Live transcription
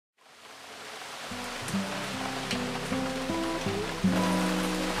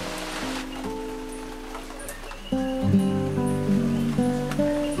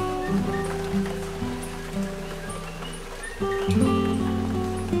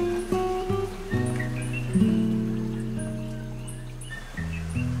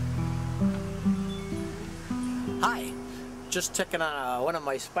just checking on one of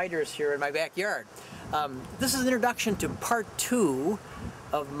my spiders here in my backyard. This is an introduction to part 2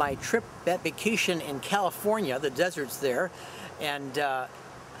 of my trip, that vacation in California, the deserts there, and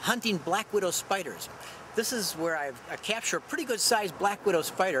hunting black widow spiders. This is where I capture a pretty good sized black widow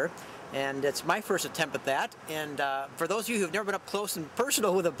spider, and it's my first attempt at that. And for those of you who've never been up close and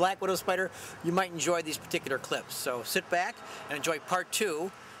personal with a black widow spider, you might enjoy these particular clips. So sit back and enjoy part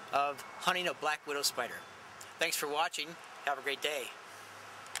 2 of hunting a black widow spider. Thanks for watching. Have a great day.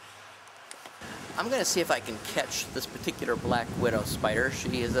 I'm going to see if I can catch this particular black widow spider.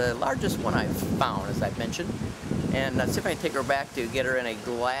 She is the largest one I've found, as I've mentioned. And let's see if I can take her back to get her in a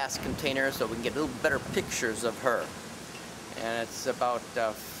glass container so we can get a little better pictures of her. And it's about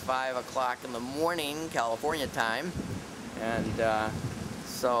 5 o'clock in the morning, California time. And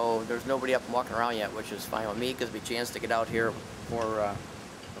so there's nobody up and walking around yet, which is fine with me. It gives me a chance to get out here before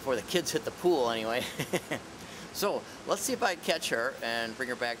the kids hit the pool anyway. So let's see if I can catch her and bring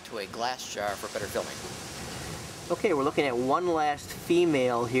her back to a glass jar for better filming. Okay, we're looking at one last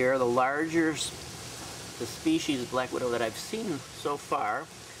female here, the larger the species black widow that I've seen so far.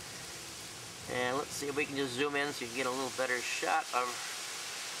 And let's see if we can just zoom in so you can get a little better shot of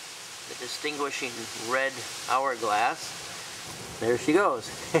the distinguishing red hourglass. There she goes.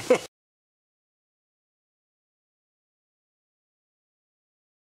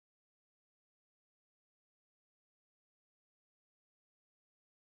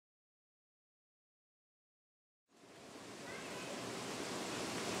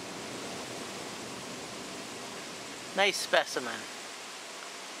 Nice specimen.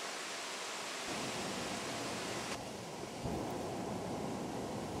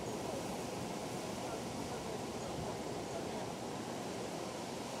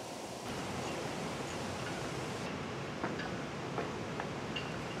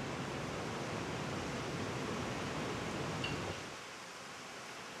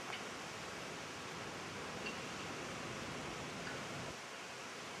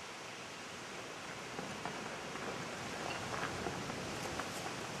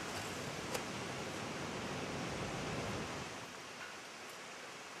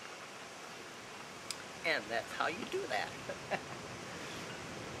 And that's how you do that.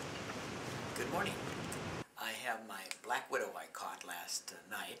 Good morning. I have my black widow I caught last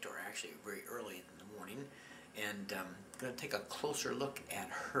night, or actually very early in the morning, and I'm going to take a closer look at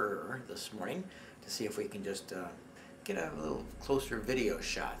her this morning to see if we can just get a little closer video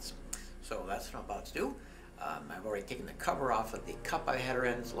shots. So that's what I'm about to do. I've already taken the cover off of the cup I had her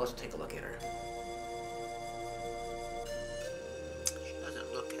in, so let's take a look at her. She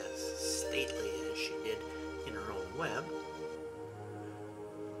doesn't look as stately as she did in her own web,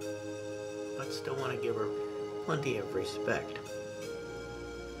 but still want to give her plenty of respect.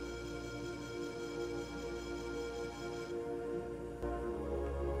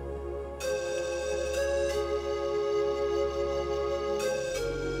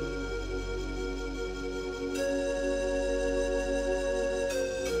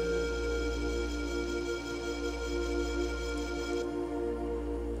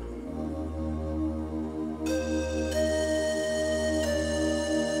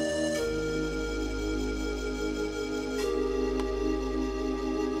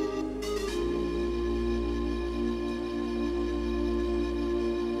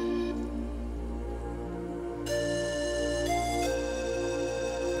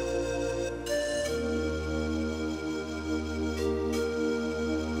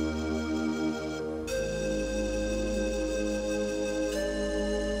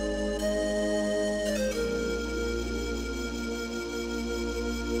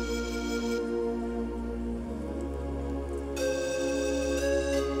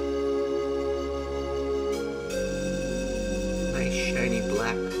 Shiny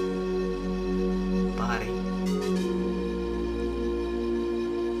black body.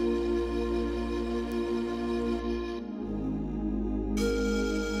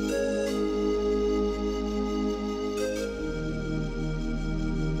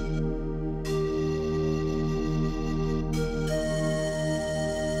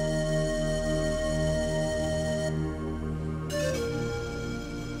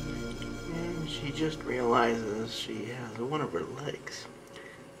 And she just realizes she has one of her legs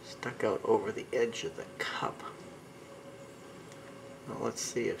stuck out over the edge of the cup. Well, let's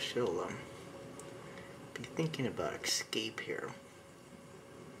see if she'll be thinking about escape here.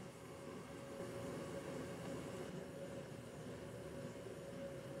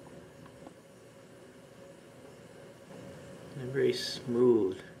 A very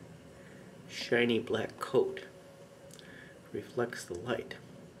smooth, shiny black coat reflects the light.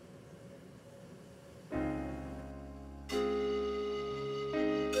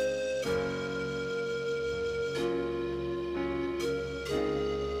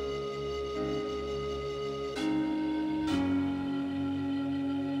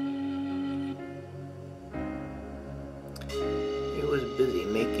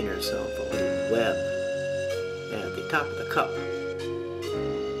 top of the cup.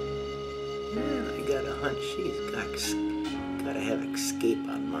 And I got a hunch she's got to have escape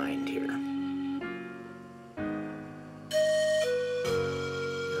on mind here.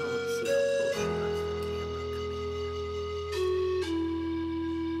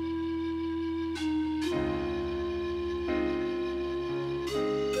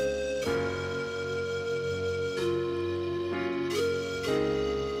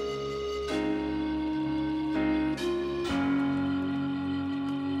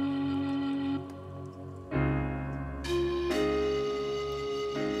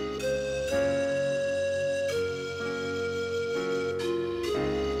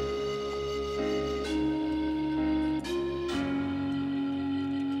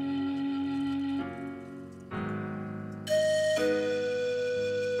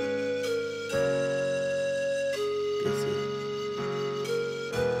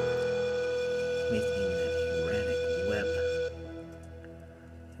 Making an erratic web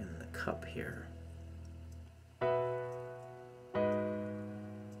in the cup here.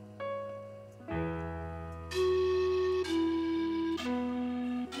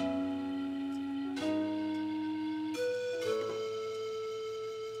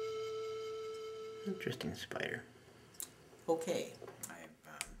 Interesting spider. Okay, I've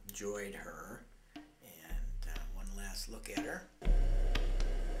enjoyed her, and one last look at her.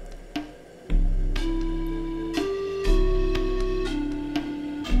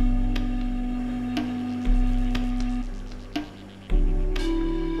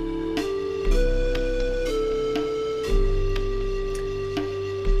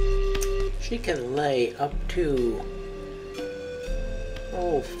 She can lay up to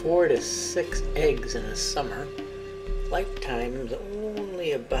 4 to 6 eggs in a summer. Lifetime is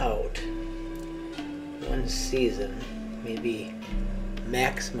only about 1 season, maybe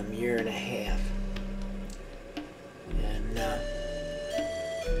maximum 1.5 years. And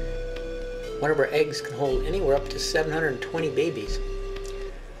one of her eggs can hold anywhere up to 720 babies.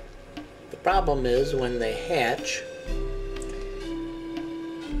 The problem is when they hatch,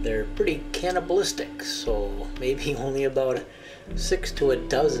 they're pretty cannibalistic, so maybe only about 6 to a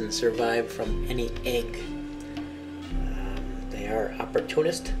dozen survive from any egg. They are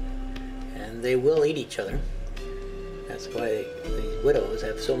opportunist, and they will eat each other. That's why these widows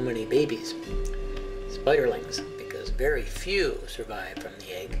have so many babies, spiderlings, because very few survive from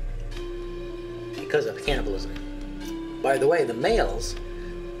the egg because of cannibalism. By the way, the males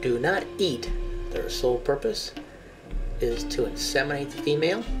do not eat. Their sole purpose is to inseminate the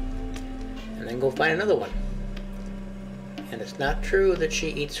female and then go find another one. And it's not true that she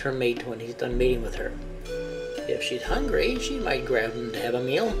eats her mate when he's done mating with her. If she's hungry, she might grab him to have a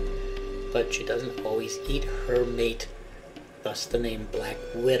meal, but she doesn't always eat her mate, thus the name Black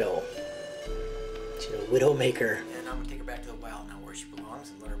Widow. She's a widow maker. And I'm gonna take her back to the wild now where she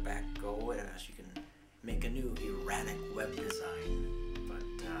belongs and let her back go, and she can make a new erratic web design. But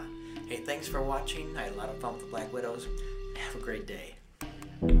hey, thanks for watching. I had a lot of fun with the Black Widows. Have a great day.